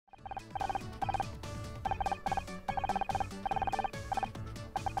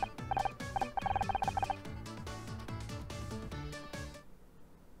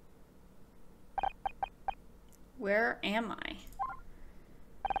Where am I?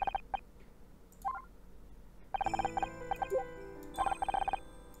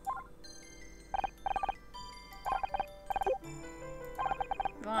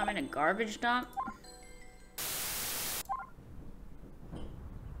 Oh, I'm in a garbage dump?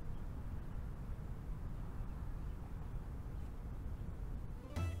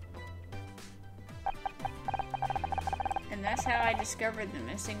 And that's how I discovered the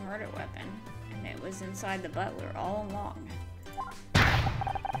missing murder weapon. And it was inside the butler all along.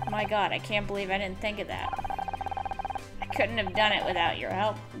 My god, I can't believe I didn't think of that. I couldn't have done it without your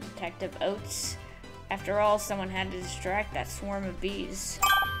help, Detective Oates. After all, someone had to distract that swarm of bees.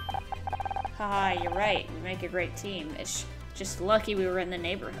 Haha, you're right. We make a great team. It's just lucky we were in the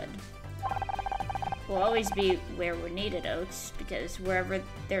neighborhood. We'll always be where we're needed, Oates, because wherever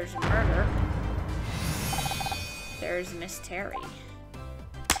there's a murder, there's Miss Terry.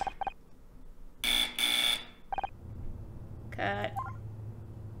 Cut.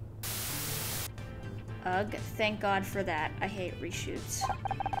 Ugh, thank God for that. I hate reshoots.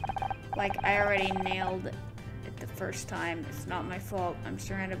 Like, I already nailed it the first time. It's not my fault. I'm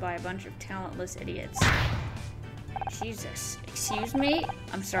surrounded by a bunch of talentless idiots. Jesus. Excuse me?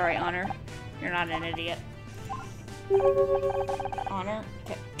 I'm sorry, Honor. You're not an idiot. Honor,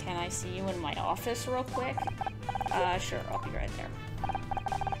 can I see you in my office real quick? Sure, I'll be right there.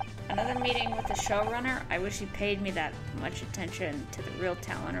 Another meeting with the showrunner? I wish he paid me that much attention to the real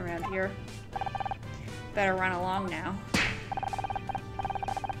talent around here. Better run along now.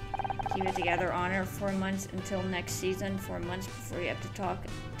 Keep it together, Honor. 4 months until next season. 4 months before you have to talk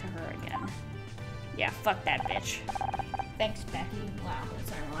to her again. Yeah, fuck that bitch. Thanks, Becky. Wow,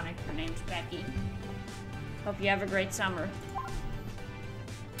 that's ironic. Her name's Becky. Hope you have a great summer.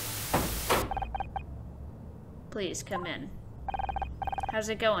 Please, come in. How's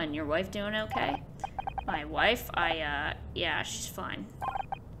it going? Your wife doing okay? My wife? Yeah, she's fine.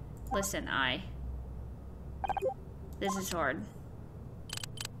 Listen, this is hard.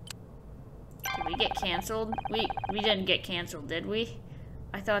 Did we get canceled? We didn't get canceled, did we?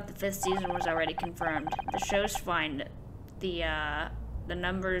 I thought the 5th season was already confirmed. The show's fine. The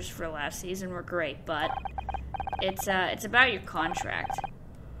numbers for last season were great, but it's about your contract.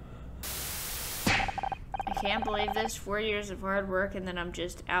 I can't believe this. 4 years of hard work and then I'm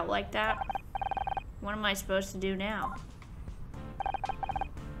just out like that. What am I supposed to do now?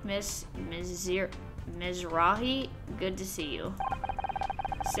 Ms. Rahi, good to see you.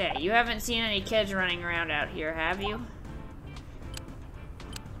 Say, you haven't seen any kids running around out here, have you?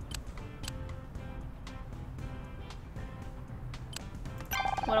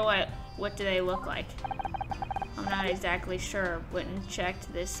 What do they look like? I'm not exactly sure. Went and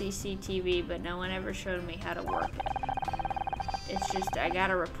checked the CCTV, but no one ever showed me how to work it. It's just, I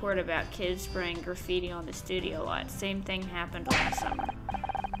got a report about kids spraying graffiti on the studio lot. Same thing happened last summer.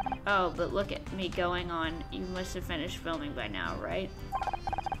 Oh, but look at me going on. You must have finished filming by now, right?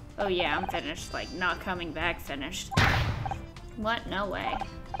 Oh yeah, I'm finished. Like, not coming back finished. What? No way.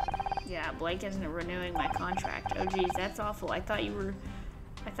 Yeah, Blake isn't renewing my contract. Oh geez, that's awful. I thought you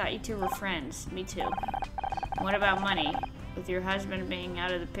two were friends. Me too. What about money? With your husband being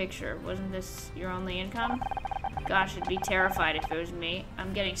out of the picture, wasn't this your only income? Gosh, I'd be terrified if it was me.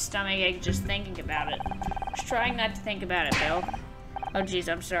 I'm getting stomachache just thinking about it. Just trying not to think about it, Bill. Oh geez,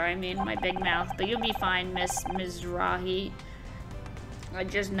 I'm sorry. I mean, my big mouth. But you'll be fine, Miss Rahi. I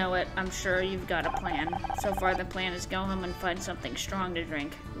just know it. I'm sure you've got a plan. So far, the plan is go home and find something strong to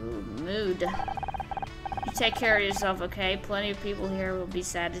drink. Ooh, mood. You take care of yourself, okay? Plenty of people here will be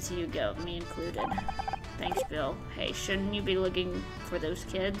sad to see you go, me included. Thanks, Bill. Hey, shouldn't you be looking for those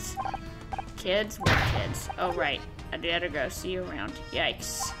kids? Kids? What kids? Oh, right. I'd better go. See you around.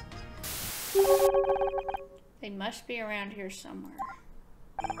 Yikes. They must be around here somewhere.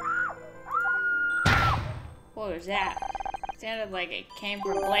 What was that? It sounded like it came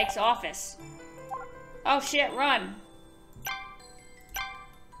from Blake's office. Oh shit, run!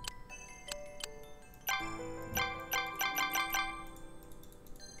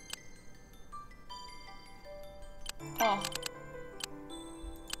 Oh.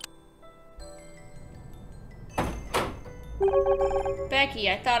 Becky,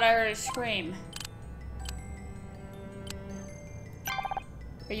 I thought I heard a scream.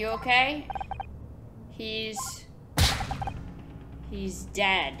 Are you okay? He's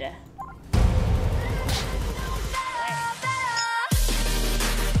dead.